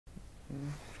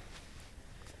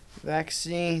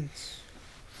Vaccines.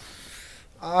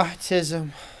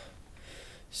 Autism.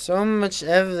 So much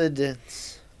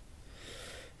evidence.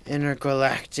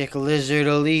 Intergalactic lizard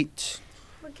elite.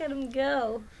 Look at him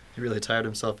go. He really tired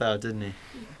himself out, didn't he?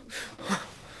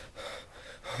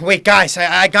 Wait, guys,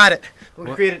 I got it. I'm gonna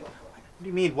What? create it. What do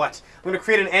you mean, what? I'm gonna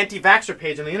create an anti-vaxxer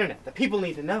page on the internet that people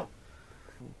need to know.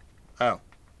 Oh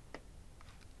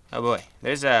boy,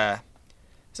 there's a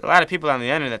lot of people on the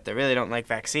internet that really don't like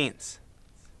vaccines.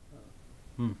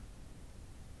 Yeah,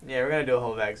 we're gonna do a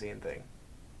whole vaccine thing.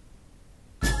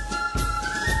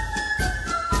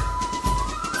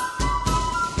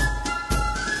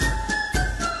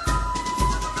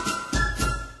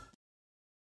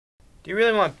 Do you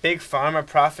really want Big Pharma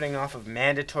profiting off of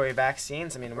mandatory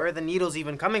vaccines? I mean, where are the needles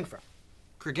even coming from?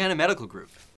 Kurgana Medical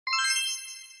Group.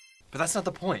 But that's not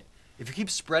the point. If you keep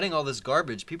spreading all this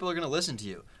garbage, people are going to listen to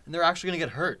you, and they're actually going to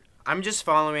get hurt. I'm just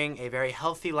following a very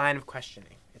healthy line of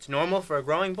questioning. It's normal for a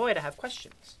growing boy to have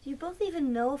questions. Do you both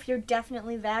even know if you're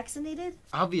definitely vaccinated?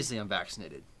 Obviously, I'm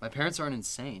vaccinated. My parents aren't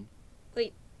insane.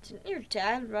 Wait, didn't your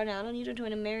dad run out on you to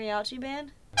join a mariachi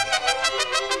band?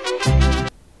 I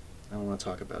don't want to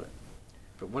talk about it.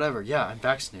 But whatever, yeah, I'm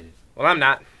vaccinated. Well, I'm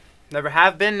not. Never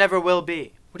have been, never will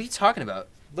be. What are you talking about?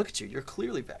 Look at you, you're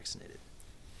clearly vaccinated.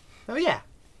 Oh, yeah.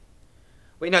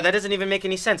 Wait, no, that doesn't even make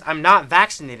any sense. I'm not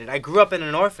vaccinated. I grew up in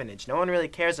an orphanage. No one really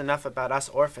cares enough about us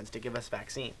orphans to give us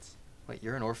vaccines. Wait,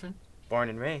 you're an orphan? Born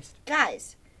and raised.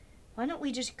 Guys, why don't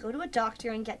we just go to a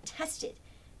doctor and get tested?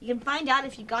 You can find out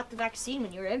if you got the vaccine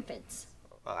when you were infants.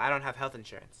 Well, I don't have health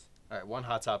insurance. All right, one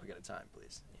hot topic at a time,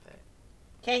 please.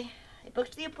 Okay, I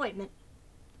booked the appointment.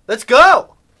 Let's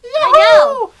go! I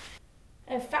know!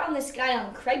 I found this guy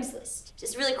on Craigslist. It's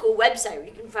this really cool website where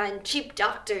you can find cheap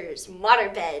doctors,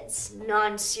 waterbeds,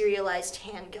 non-serialized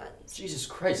handguns. Jesus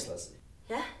Christ, Leslie.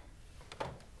 Yeah?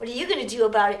 What are you gonna do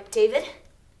about it, David?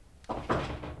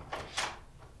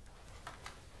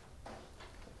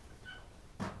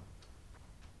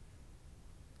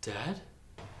 Dad?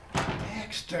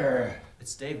 Dexter.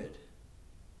 It's David.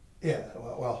 Yeah,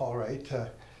 well, all right.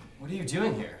 What are you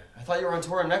doing here? I thought you were on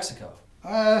tour in Mexico.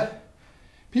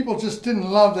 People just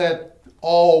didn't love that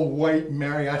all-white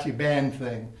mariachi band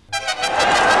thing.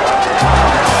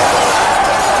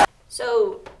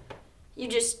 So, you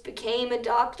just became a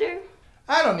doctor?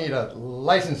 I don't need a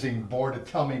licensing board to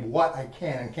tell me what I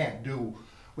can and can't do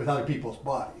with other people's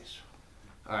bodies.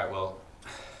 All right, well,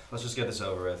 let's just get this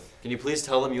over with. Can you please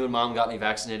tell them you and Mom got me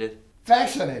vaccinated?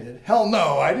 Vaccinated? Hell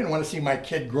no, I didn't want to see my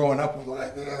kid growing up with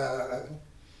like...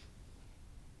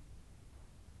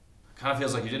 Kind of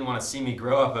feels like you didn't want to see me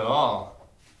grow up at all.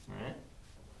 Right?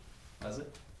 Does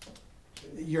it?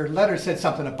 Your letter said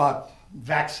something about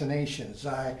vaccinations.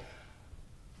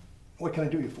 What can I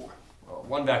do you for? Well,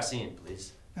 one vaccine,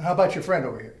 please. And how about your friend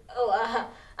over here? Oh,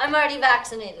 I'm already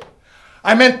vaccinated.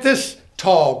 I meant this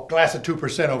tall glass of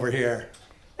 2% over here.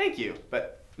 Thank you,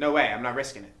 but no way. I'm not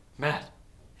risking it. Matt,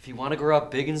 if you want to grow up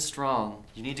big and strong,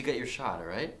 you need to get your shot, all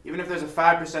right? Even if there's a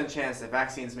 5% chance that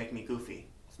vaccines make me goofy,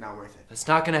 it's not worth it. That's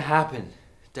not going to happen.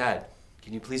 Dad,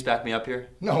 can you please back me up here?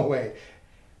 No way.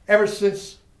 Ever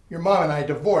since your mom and I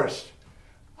divorced,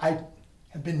 I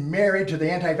have been married to the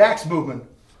anti-vax movement.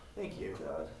 Thank you.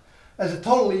 As a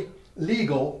totally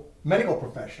legal medical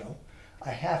professional,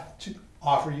 I have to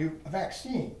offer you a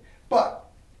vaccine. But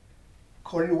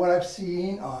according to what I've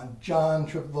seen on John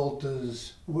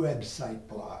Travolta's website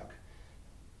blog,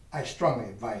 I strongly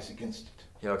advise against it.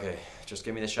 Yeah, okay. Just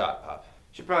give me the shot, Pop.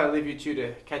 Should probably leave you two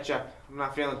to catch up. I'm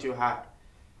not feeling too hot.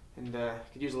 And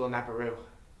could use a little naparoo.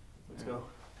 Let's go.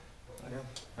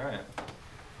 All right.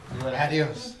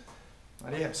 Adios.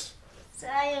 Adios.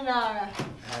 Sayonara.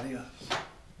 Adios.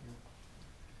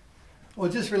 Well,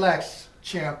 just relax,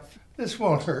 champ. This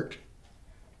won't hurt.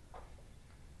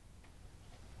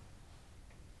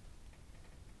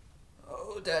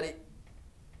 Oh, Daddy.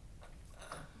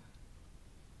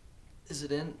 Is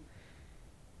it in?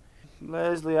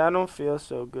 Leslie, I don't feel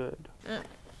so good.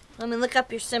 Let me look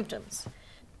up your symptoms.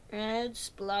 Red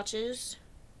splotches,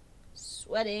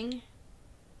 sweating,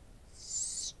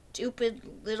 stupid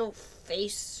little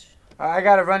face. I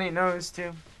got a runny nose,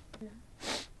 too.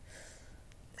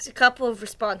 There's a couple of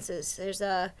responses. There's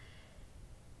a...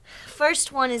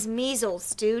 First one is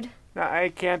measles, dude. No, I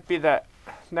can't be that.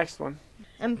 Next one.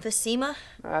 Emphysema.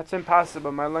 That's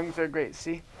impossible. My lungs are great,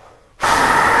 see?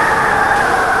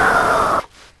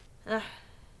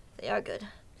 They are good.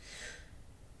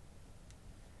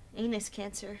 Anus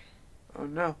cancer. Oh,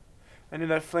 no. I knew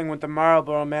that fling with the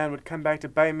Marlboro man would come back to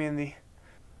bite me in the...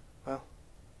 Well...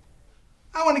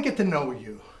 I want to get to know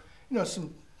you. You know,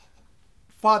 some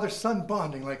father-son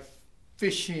bonding like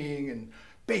fishing and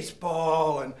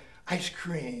baseball and ice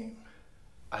cream.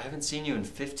 I haven't seen you in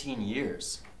 15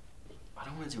 years. I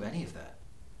don't want to do any of that.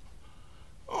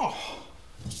 Oh.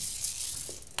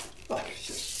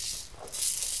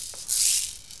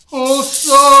 Oh,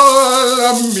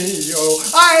 sole mio,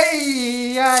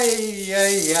 ay, ay,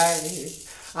 ay, ay,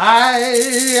 ay,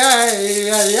 ay,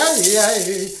 ay, ay,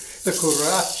 ay, the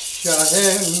cucaracha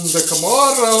and the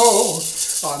camorro,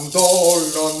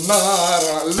 andolo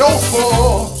nara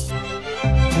loco.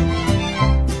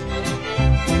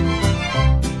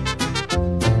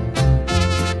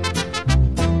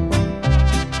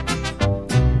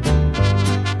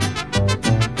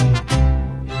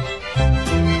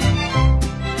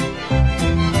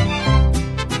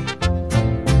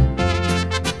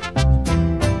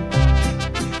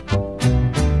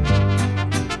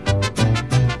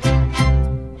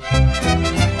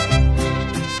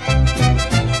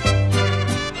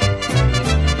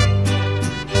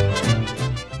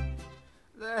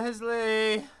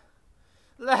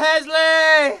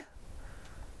 Leslie!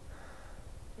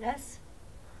 Yes?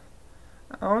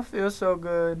 I don't feel so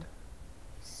good.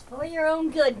 It's for your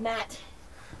own good, Matt.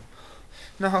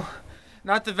 No,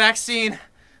 not the vaccine.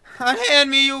 Unhand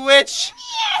me, you witch!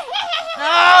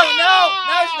 No,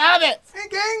 stop it! Hey,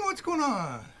 gang, what's going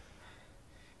on?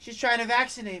 She's trying to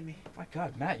vaccinate me. My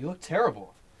God, Matt, you look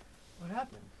terrible. What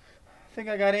happened? I think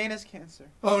I got anus cancer.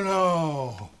 Oh,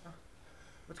 no.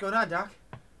 What's going on, Doc?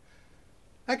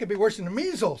 That could be worse than the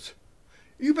measles.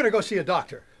 You better go see a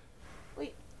doctor.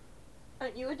 Wait,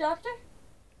 aren't you a doctor?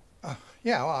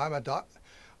 Yeah, well, I'm a doc.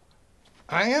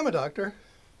 I am a doctor.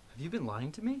 Have you been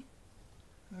lying to me?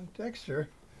 Dexter.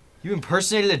 You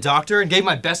impersonated a doctor and gave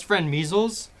my best friend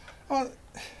measles? Oh,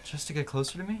 Just to get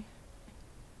closer to me?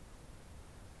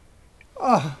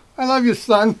 oh, I love you,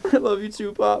 son. I love you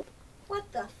too, Pop. What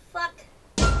the